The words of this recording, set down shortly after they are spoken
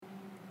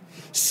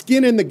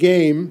Skin in the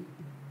game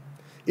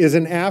is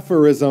an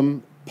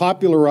aphorism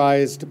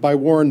popularized by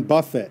Warren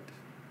Buffett,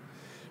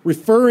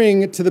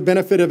 referring to the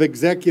benefit of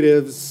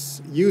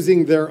executives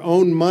using their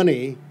own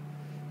money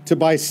to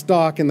buy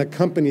stock in the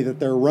company that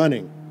they're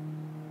running.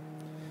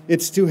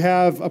 It's to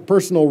have a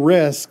personal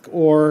risk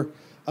or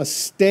a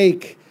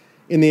stake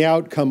in the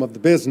outcome of the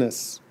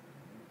business.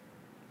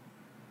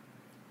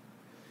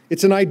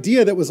 It's an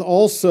idea that was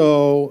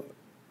also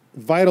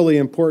vitally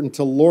important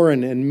to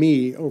Lauren and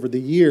me over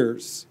the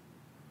years.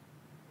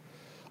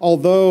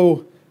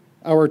 Although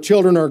our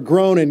children are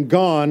grown and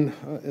gone,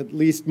 at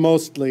least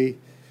mostly,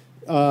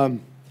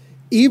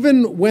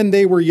 even when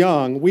they were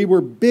young, we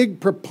were big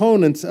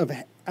proponents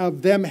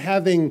of them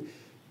having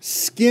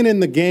skin in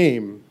the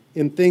game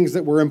in things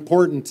that were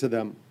important to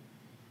them,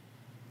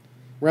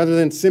 rather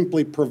than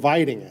simply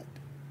providing it,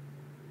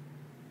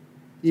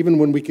 even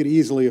when we could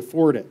easily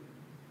afford it.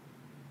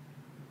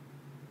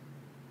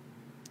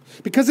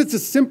 Because it's a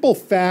simple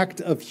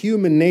fact of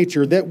human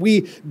nature that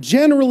we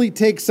generally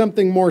take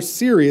something more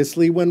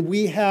seriously when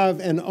we have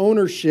an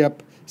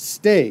ownership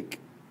stake.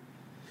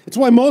 It's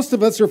why most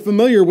of us are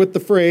familiar with the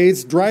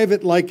phrase, drive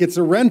it like it's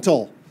a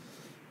rental.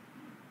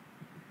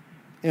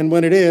 And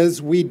when it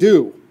is, we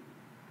do.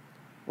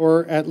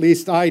 Or at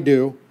least I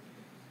do.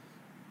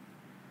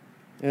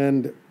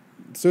 And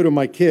so do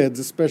my kids,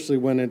 especially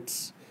when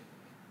it's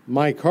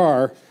my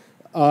car.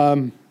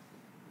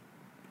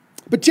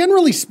 But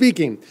generally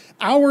speaking,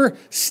 our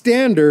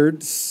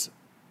standards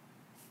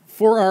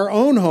for our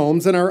own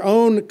homes and our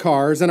own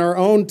cars and our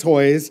own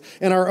toys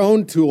and our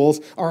own tools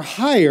are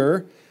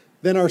higher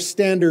than our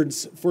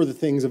standards for the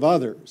things of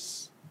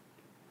others.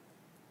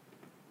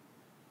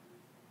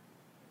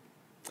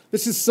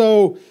 This is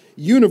so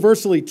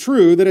universally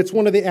true that it's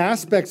one of the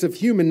aspects of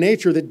human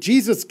nature that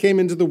Jesus came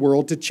into the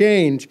world to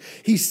change.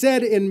 He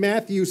said in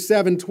Matthew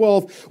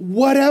 7:12,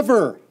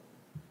 "Whatever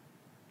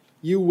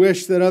you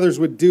wish that others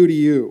would do to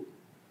you,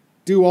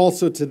 do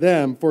also to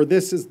them, for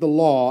this is the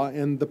law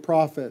and the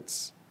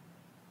prophets."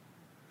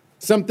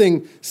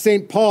 Something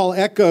St. Paul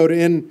echoed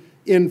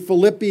in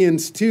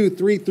Philippians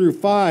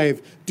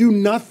 2:3-5. Do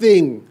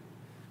nothing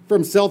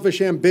from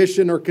selfish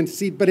ambition or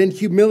conceit, but in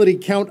humility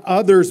count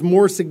others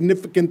more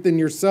significant than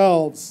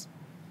yourselves.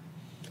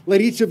 Let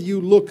each of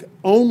you look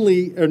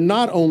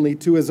not only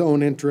to his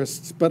own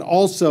interests, but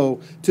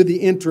also to the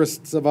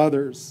interests of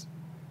others.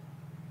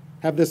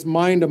 Have this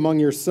mind among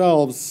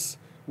yourselves,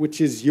 which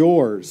is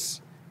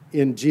yours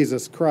in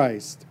Jesus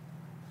Christ.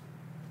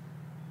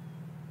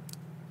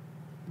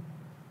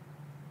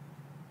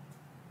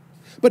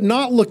 But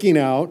not looking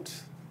out,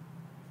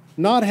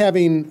 not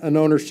having an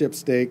ownership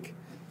stake,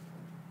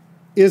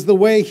 is the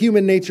way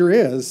human nature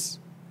is,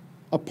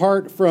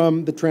 apart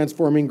from the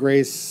transforming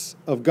grace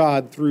of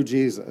God through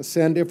Jesus.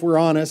 And if we're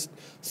honest,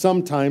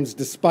 sometimes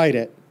despite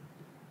it.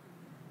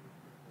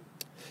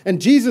 And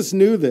Jesus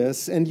knew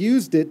this and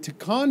used it to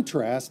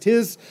contrast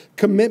his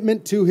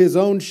commitment to his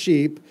own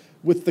sheep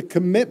with the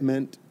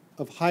commitment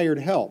of hired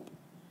help.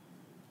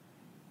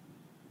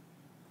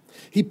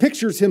 He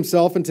pictures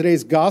himself in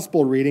today's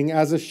gospel reading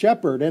as a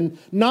shepherd, and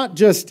not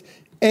just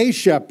a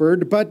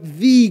shepherd, but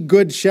the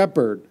good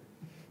shepherd,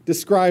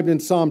 described in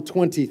Psalm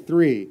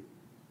 23.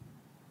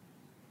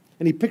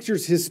 And he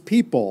pictures his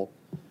people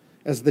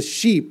as the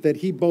sheep that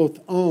he both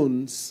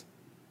owns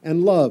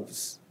and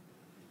loves.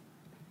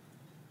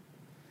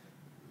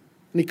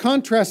 And he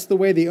contrasts the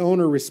way the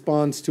owner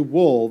responds to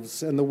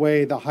wolves and the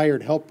way the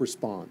hired help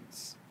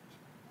responds.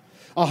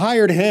 A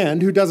hired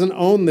hand who doesn't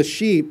own the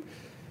sheep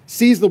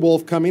sees the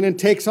wolf coming and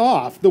takes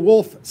off. The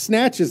wolf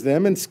snatches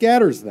them and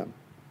scatters them.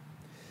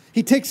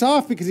 He takes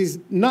off because he's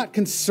not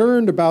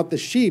concerned about the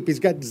sheep. He's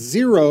got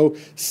zero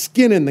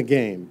skin in the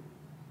game.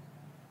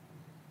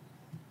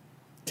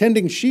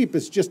 Tending sheep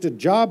is just a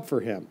job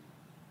for him.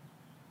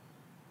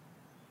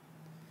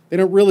 They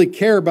don't really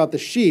care about the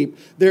sheep.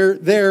 They're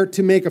there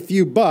to make a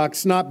few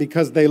bucks, not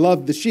because they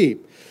love the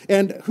sheep.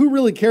 And who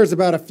really cares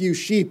about a few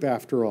sheep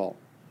after all?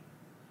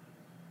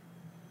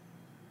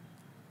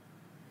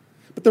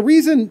 But the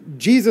reason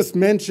Jesus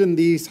mentioned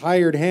these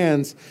hired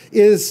hands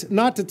is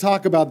not to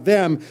talk about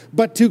them,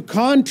 but to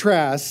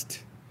contrast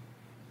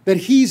that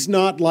he's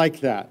not like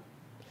that.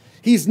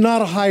 He's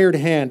not a hired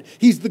hand.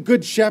 He's the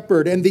good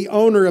shepherd and the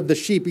owner of the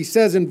sheep. He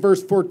says in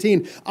verse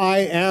 14, I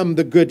am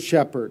the good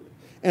shepherd,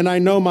 and I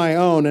know my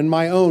own, and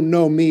my own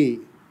know me.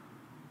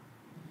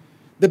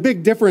 The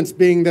big difference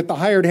being that the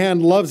hired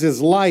hand loves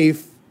his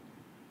life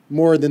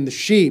more than the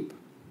sheep.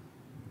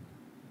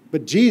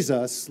 But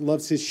Jesus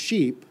loves his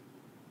sheep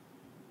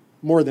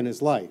more than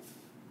his life.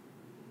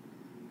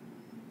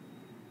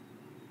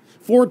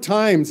 4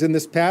 times in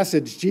this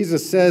passage,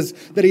 Jesus says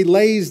that he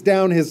lays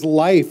down his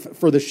life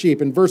for the sheep.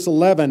 In verse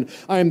 11,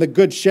 I am the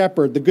good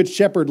shepherd. The good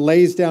shepherd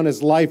lays down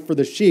his life for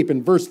the sheep.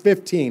 In verse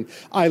 15,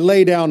 I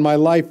lay down my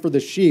life for the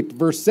sheep.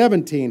 Verse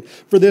 17,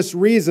 for this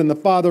reason the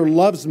Father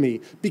loves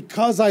me,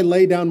 because I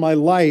lay down my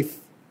life.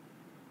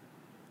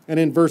 And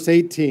in verse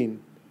 18,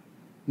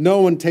 no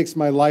one takes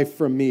my life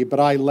from me, but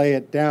I lay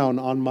it down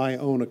on my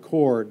own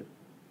accord.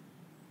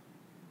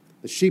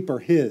 The sheep are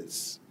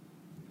his.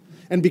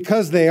 And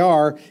because they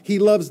are, he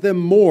loves them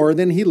more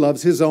than he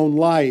loves his own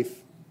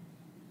life.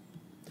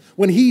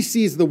 When he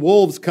sees the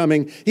wolves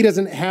coming, he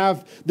doesn't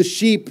have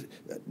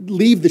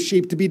leave the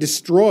sheep to be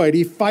destroyed.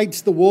 He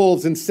fights the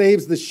wolves and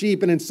saves the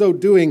sheep, and in so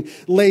doing,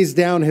 lays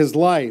down his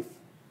life.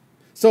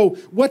 So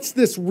what's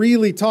this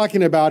really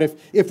talking about?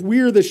 If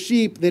we're the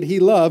sheep that he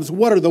loves,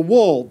 what are the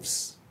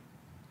wolves?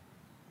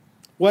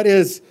 What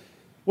is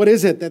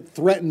it that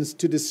threatens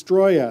to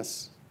destroy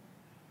us?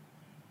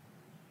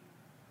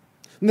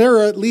 And there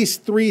are at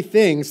least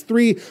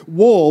three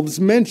wolves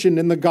mentioned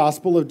in the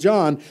Gospel of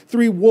John,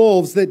 three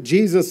wolves that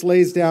Jesus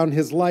lays down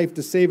his life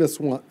to save us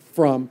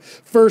from.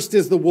 First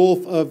is the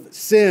wolf of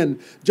sin.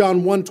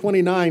 John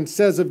 1:29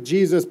 says of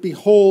Jesus,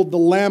 "Behold, the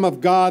Lamb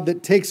of God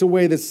that takes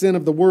away the sin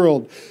of the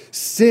world."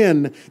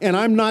 Sin, and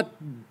I'm not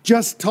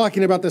just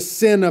talking about the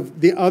sin of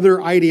the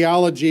other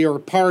ideology or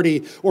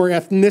party or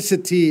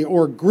ethnicity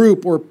or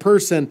group or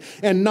person,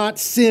 and not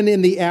sin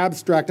in the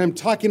abstract. I'm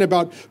talking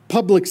about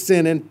public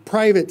sin and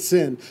private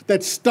sin,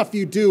 that stuff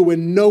you do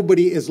when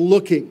nobody is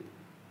looking,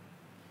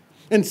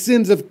 and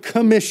sins of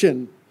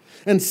commission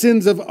and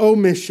sins of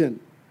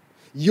omission,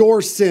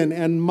 your sin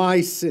and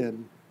my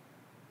sin.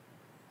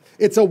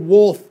 It's a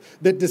wolf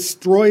that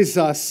destroys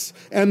us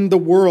and the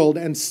world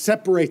and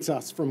separates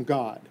us from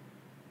God.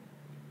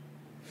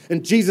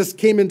 And Jesus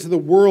came into the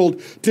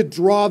world to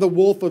draw the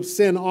wolf of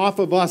sin off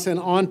of us and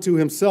onto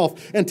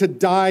himself, and to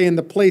die in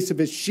the place of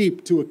his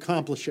sheep to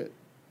accomplish it.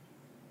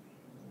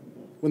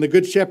 When the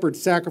good shepherd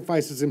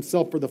sacrifices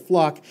himself for the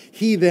flock,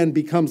 he then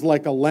becomes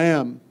like a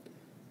lamb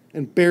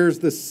and bears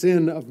the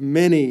sin of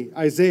many.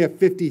 Isaiah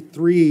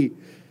 53,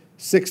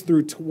 6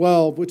 through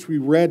 12, which we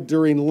read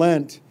during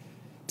Lent,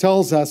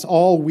 tells us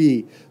all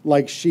we,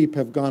 like sheep,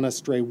 have gone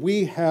astray.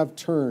 We have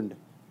turned,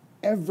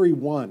 every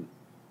one,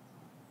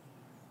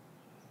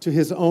 to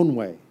his own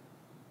way.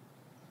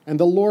 And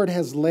the Lord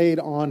has laid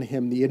on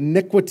him the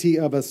iniquity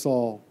of us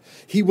all.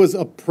 He was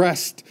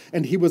oppressed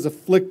and he was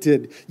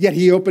afflicted, yet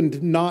he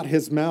opened not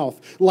his mouth.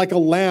 Like a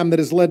lamb that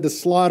is led to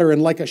slaughter, and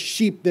like a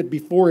sheep that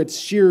before its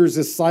shears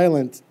is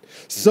silent,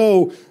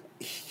 so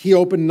he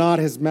opened not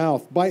his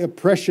mouth. By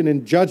oppression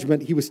and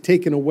judgment he was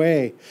taken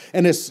away.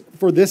 And as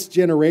for this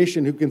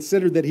generation, who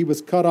considered that he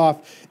was cut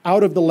off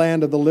out of the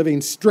land of the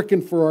living,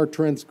 stricken for our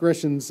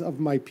transgressions of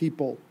my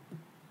people.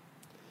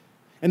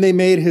 And they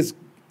made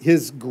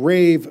his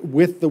grave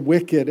with the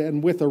wicked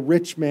and with a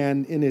rich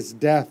man in his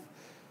death,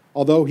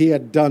 although he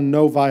had done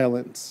no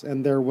violence,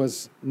 and there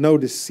was no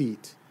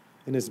deceit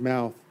in his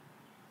mouth.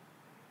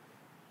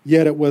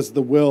 Yet it was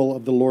the will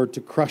of the Lord to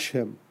crush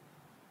him.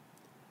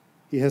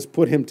 He has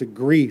put him to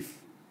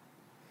grief.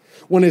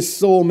 When his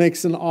soul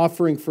makes an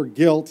offering for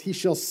guilt, he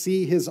shall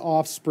see his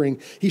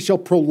offspring. He shall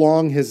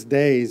prolong his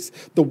days.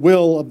 The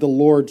will of the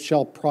Lord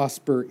shall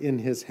prosper in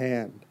his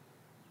hand.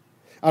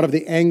 Out of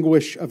the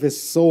anguish of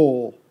his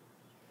soul,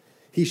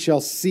 he shall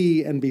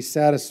see and be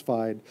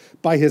satisfied.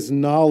 By his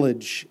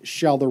knowledge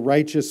shall the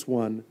righteous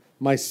one,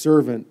 my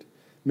servant,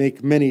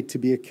 make many to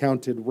be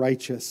accounted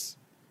righteous,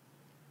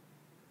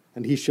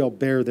 and he shall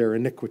bear their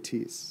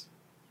iniquities.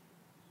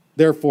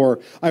 Therefore,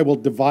 I will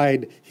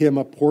divide him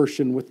a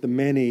portion with the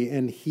many,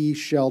 and he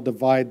shall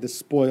divide the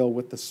spoil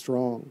with the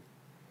strong.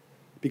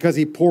 Because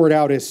he poured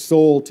out his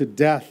soul to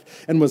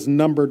death and was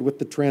numbered with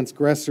the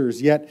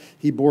transgressors, yet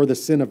he bore the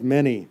sin of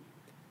many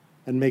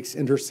and makes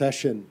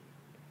intercession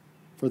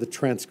for the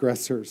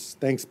transgressors.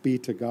 Thanks be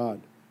to God.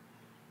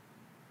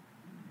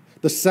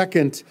 The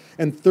second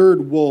and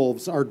third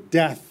wolves are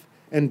death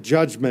and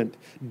judgment.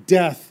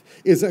 Death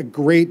is a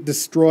great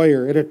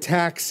destroyer. It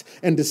attacks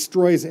and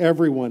destroys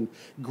everyone,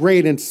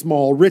 great and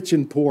small, rich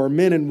and poor,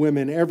 men and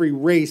women, every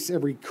race,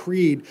 every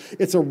creed.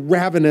 It's a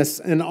ravenous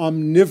and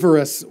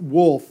omnivorous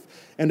wolf,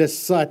 and as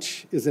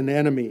such is an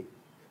enemy.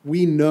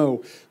 We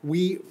know,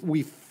 we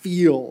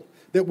feel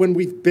that when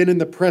we've been in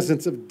the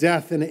presence of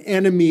death, an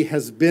enemy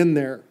has been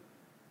there.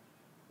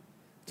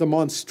 It's a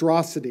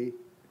monstrosity.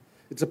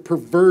 It's a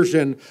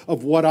perversion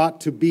of what ought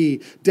to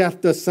be.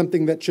 Death does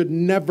something that should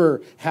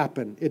never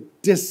happen.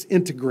 It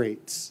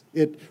disintegrates.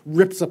 It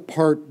rips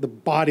apart the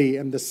body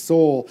and the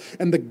soul.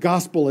 And the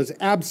gospel is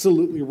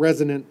absolutely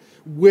resonant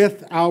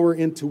with our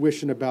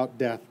intuition about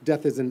death.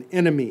 Death is an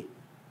enemy,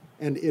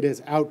 and it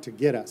is out to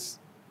get us.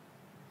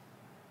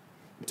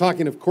 I'm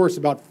talking, of course,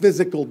 about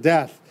physical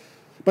death.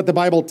 But the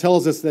Bible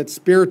tells us that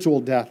spiritual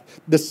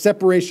death, the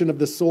separation of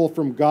the soul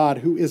from God,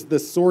 who is the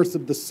source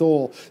of the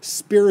soul,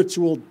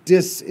 spiritual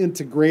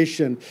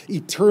disintegration,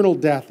 eternal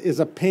death is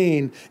a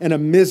pain and a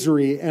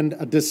misery and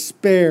a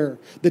despair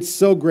that's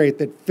so great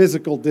that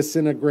physical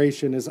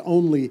disintegration is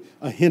only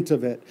a hint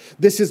of it.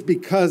 This is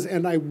because,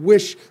 and I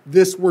wish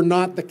this were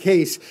not the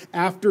case,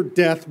 after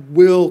death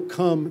will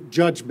come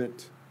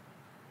judgment.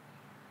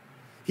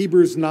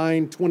 Hebrews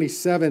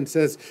 9:27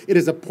 says, "It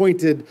is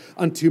appointed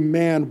unto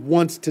man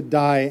once to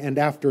die, and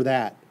after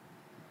that,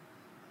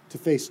 to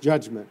face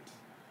judgment."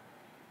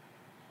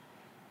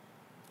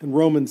 And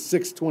Romans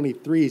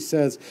 6:23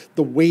 says,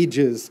 "The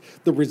wages,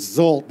 the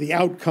result, the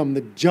outcome,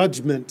 the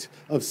judgment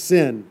of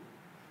sin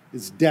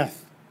is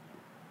death."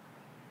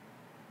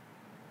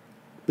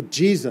 But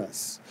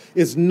Jesus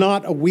is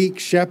not a weak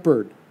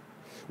shepherd.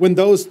 When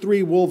those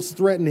three wolves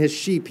threaten his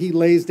sheep, he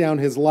lays down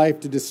his life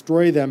to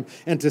destroy them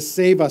and to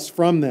save us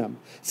from them.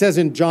 It says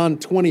in John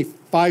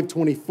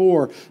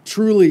 25:24,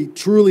 "Truly,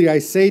 truly, I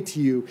say to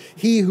you,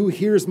 he who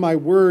hears my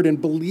word and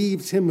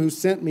believes him who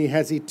sent me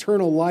has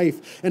eternal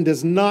life and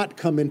does not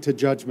come into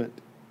judgment,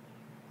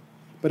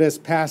 but has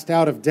passed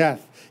out of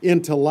death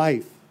into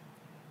life."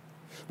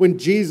 When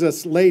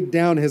Jesus laid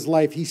down his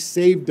life, he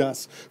saved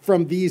us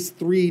from these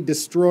three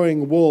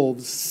destroying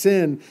wolves,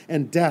 sin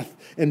and death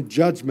and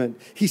judgment.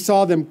 He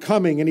saw them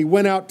coming and he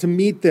went out to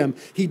meet them.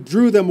 He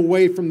drew them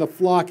away from the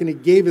flock and he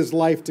gave his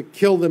life to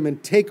kill them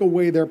and take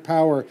away their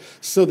power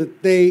so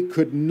that they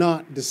could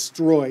not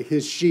destroy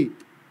his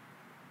sheep.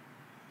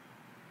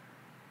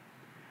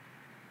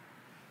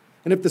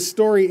 And if the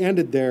story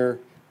ended there,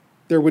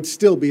 there would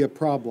still be a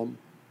problem.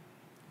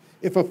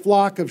 If a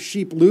flock of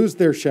sheep lose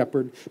their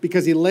shepherd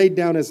because he laid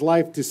down his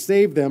life to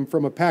save them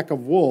from a pack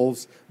of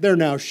wolves, they're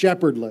now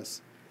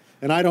shepherdless.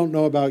 And I don't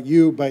know about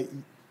you, but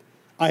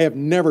I have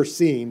never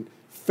seen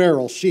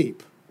feral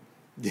sheep.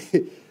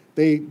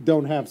 They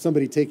don't have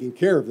somebody taking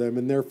care of them,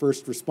 and their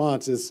first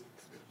response is,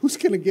 "Who's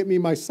going to get me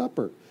my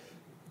supper?"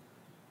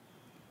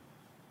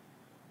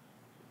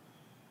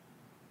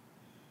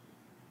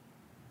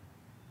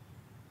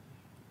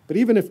 But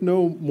even if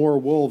no more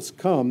wolves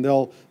come,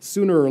 they'll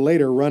sooner or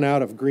later run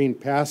out of green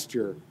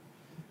pasture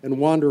and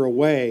wander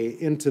away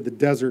into the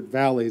desert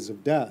valleys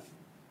of death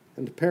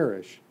and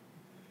perish.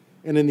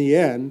 And in the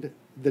end,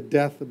 the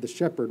death of the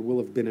shepherd will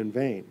have been in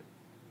vain.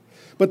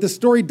 But the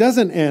story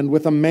doesn't end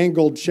with a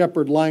mangled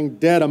shepherd lying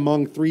dead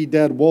among three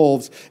dead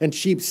wolves and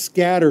sheep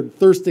scattered,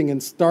 thirsting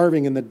and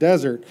starving in the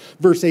desert.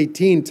 Verse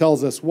 18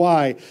 tells us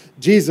why.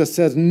 Jesus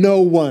says,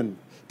 "No one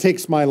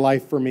takes my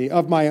life from me.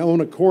 Of my own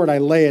accord, I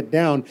lay it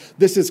down."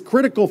 This is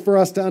critical for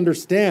us to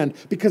understand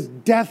because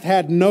death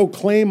had no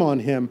claim on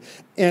him,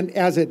 and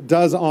as it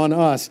does on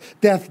us.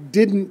 Death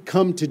didn't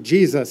come to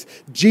Jesus.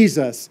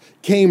 Jesus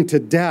came to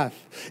death.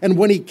 And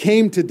when he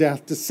came to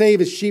death to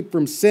save his sheep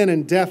from sin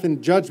and death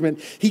and judgment,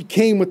 he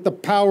came with the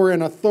power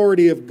and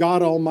authority of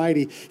God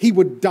Almighty. He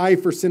would die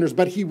for sinners,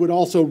 but he would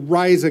also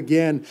rise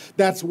again.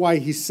 That's why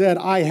he said,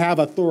 "I have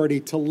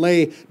authority to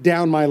lay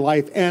down my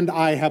life, and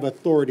I have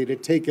authority to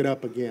take it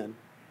up again."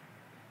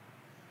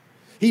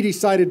 He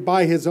decided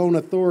by his own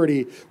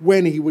authority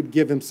when he would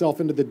give himself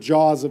into the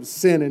jaws of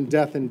sin and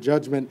death and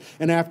judgment.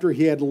 And after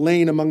he had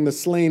lain among the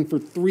slain for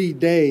 3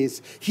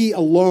 days, he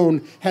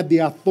alone had the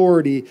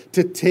authority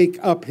to take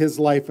up his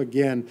life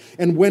again.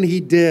 And when he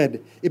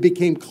did, it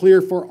became clear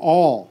for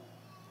all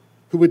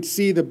who would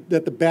see that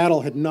the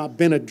battle had not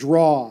been a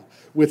draw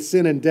with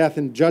sin and death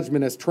and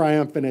judgment as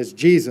triumphant as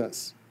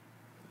Jesus.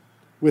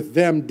 With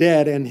them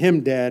dead and him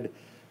dead,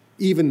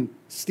 even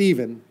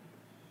Stephen.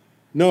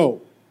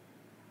 No.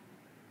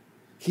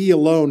 He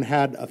alone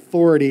had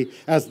authority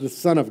as the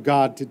Son of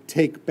God to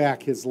take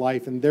back his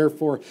life, and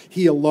therefore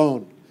he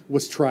alone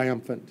was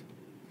triumphant.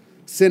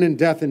 Sin and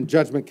death and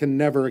judgment can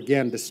never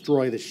again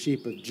destroy the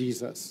sheep of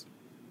Jesus.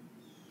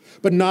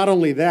 But not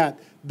only that,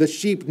 the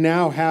sheep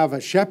now have a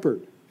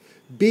shepherd.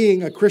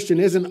 Being a Christian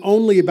isn't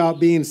only about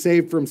being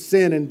saved from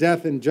sin and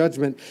death and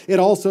judgment. It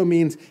also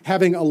means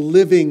having a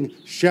living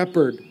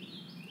shepherd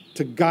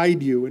to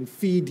guide you and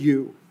feed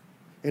you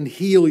and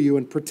heal you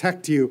and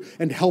protect you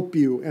and help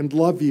you and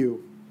love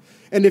you.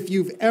 And if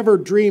you've ever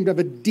dreamed of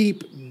a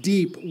deep,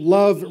 deep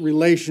love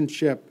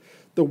relationship,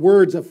 the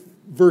words of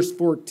verse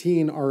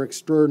 14 are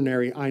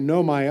extraordinary. "I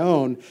know my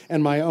own,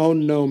 and my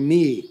own know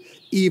me,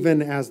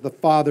 even as the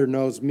Father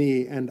knows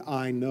me, and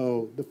I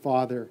know the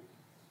Father."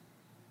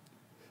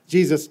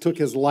 Jesus took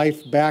his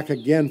life back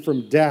again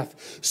from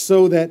death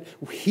so that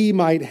he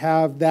might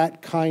have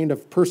that kind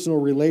of personal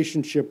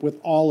relationship with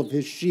all of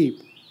his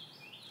sheep.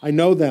 I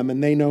know them,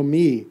 and they know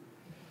me.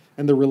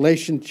 And the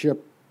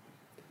relationship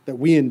that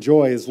we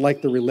enjoy is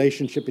like the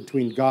relationship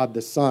between God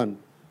the Son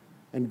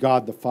and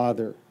God the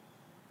Father.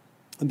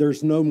 And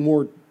there's no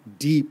more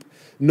deep,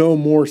 no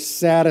more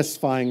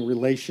satisfying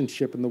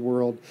relationship in the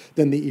world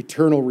than the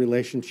eternal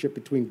relationship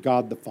between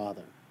God the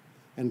Father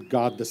and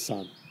God the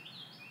Son.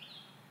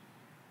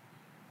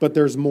 But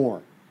there's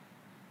more.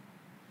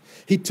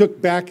 He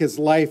took back his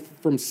life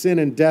from sin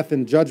and death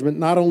and judgment,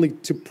 not only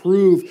to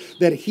prove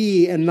that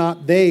he and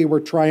not they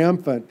were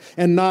triumphant,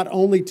 and not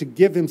only to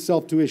give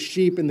himself to his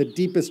sheep in the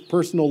deepest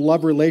personal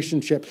love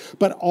relationship,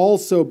 but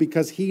also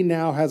because he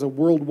now has a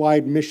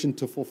worldwide mission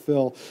to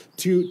fulfill,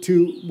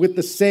 with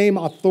the same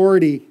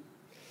authority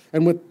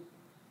and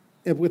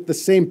with the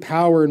same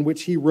power in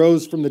which he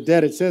rose from the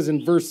dead. It says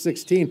in verse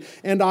 16,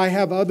 "And I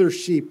have other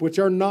sheep which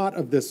are not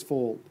of this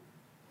fold.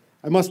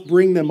 I must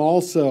bring them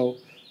also,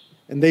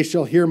 and they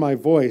shall hear my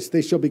voice.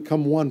 They shall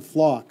become one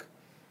flock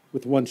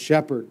with one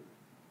shepherd."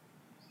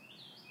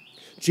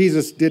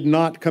 Jesus did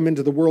not come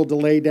into the world to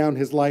lay down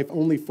his life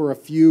only for a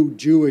few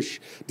Jewish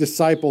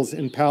disciples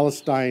in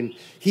Palestine.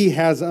 He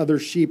has other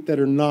sheep that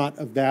are not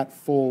of that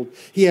fold.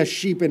 He has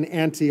sheep in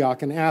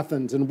Antioch and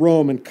Athens and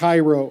Rome and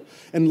Cairo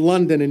and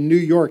London and New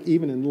York,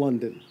 even in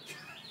London.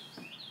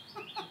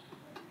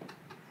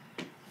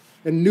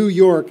 and New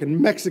York and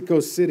Mexico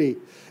City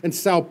and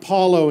Sao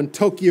Paulo and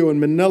Tokyo and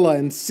Manila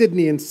and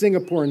Sydney and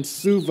Singapore and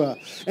Suva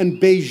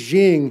and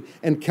Beijing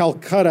and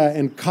Calcutta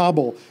and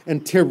Kabul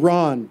and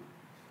Tehran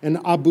and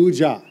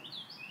Abuja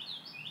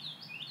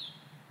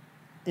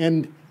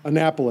and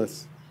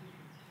Annapolis.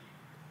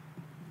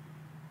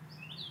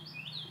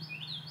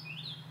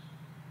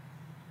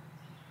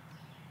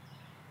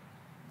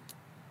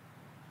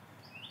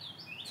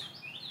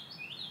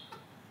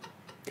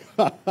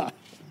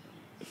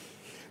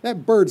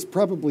 That bird's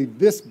probably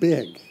this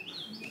big.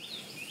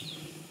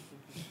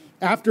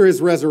 After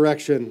his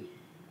resurrection,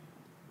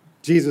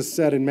 Jesus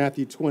said in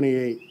Matthew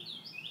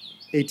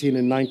 28:18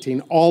 and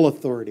 19, all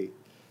authority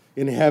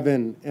in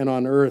heaven and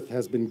on earth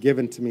has been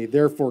given to me.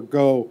 Therefore,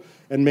 go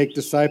and make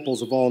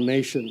disciples of all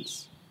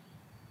nations.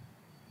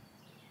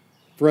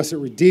 For us at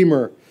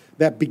Redeemer,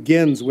 that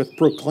begins with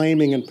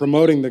proclaiming and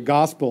promoting the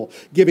gospel,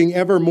 giving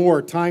ever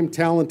more time,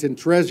 talent, and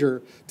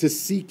treasure to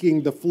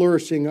seeking the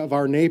flourishing of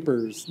our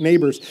neighbors.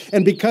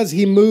 And because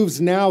he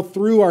moves now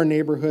through our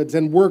neighborhoods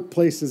and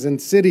workplaces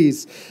and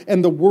cities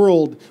and the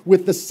world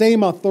with the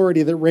same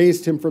authority that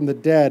raised him from the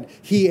dead,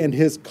 he and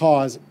his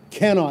cause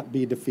cannot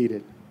be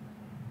defeated.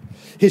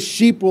 His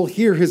sheep will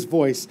hear his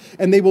voice,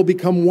 and they will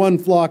become one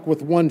flock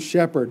with one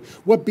shepherd.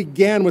 What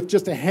began with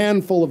just a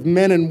handful of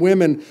men and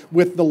women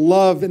with the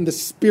love and the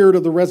spirit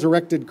of the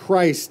resurrected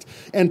Christ,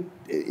 and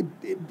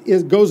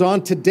it goes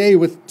on today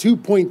with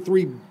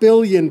 2.3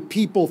 billion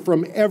people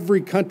from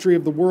every country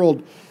of the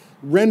world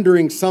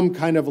rendering some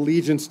kind of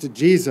allegiance to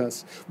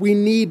Jesus. We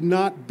need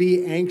not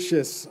be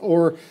anxious,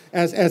 or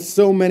as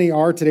so many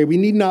are today. We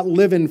need not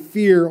live in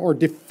fear or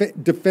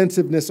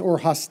defensiveness or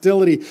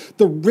hostility.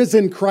 The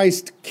risen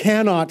Christ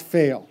cannot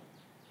fail.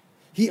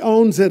 He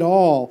owns it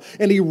all,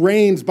 and he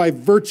reigns by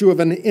virtue of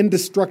an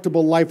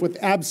indestructible life with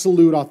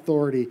absolute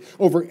authority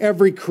over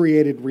every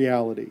created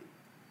reality.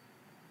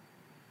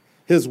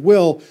 His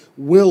will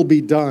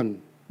be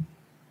done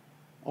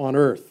on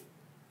earth.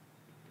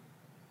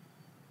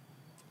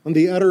 And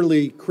the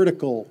utterly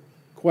critical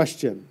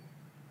question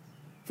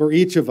for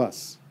each of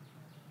us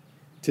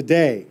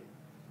today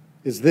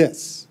is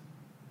this: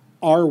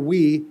 are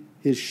we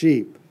his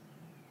sheep?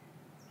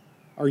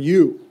 Are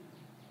you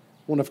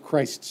one of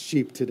Christ's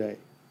sheep today?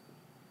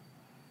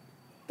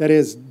 That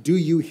is, do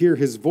you hear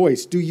his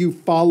voice? Do you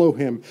follow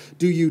him?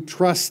 Do you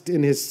trust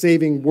in his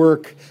saving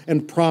work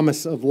and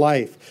promise of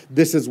life?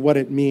 This is what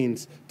it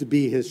means to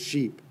be his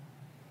sheep.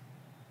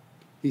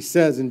 He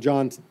says in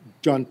John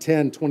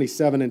 10,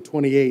 27 and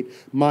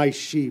 28, my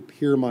sheep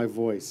hear my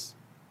voice,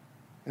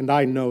 and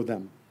I know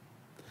them,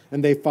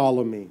 and they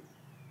follow me.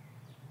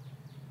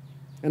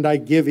 And I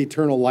give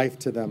eternal life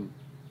to them,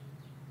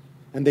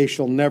 and they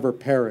shall never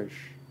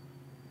perish,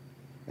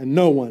 and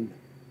no one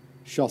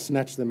shall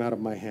snatch them out of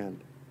my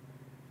hand.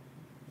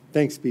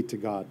 Thanks be to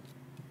God.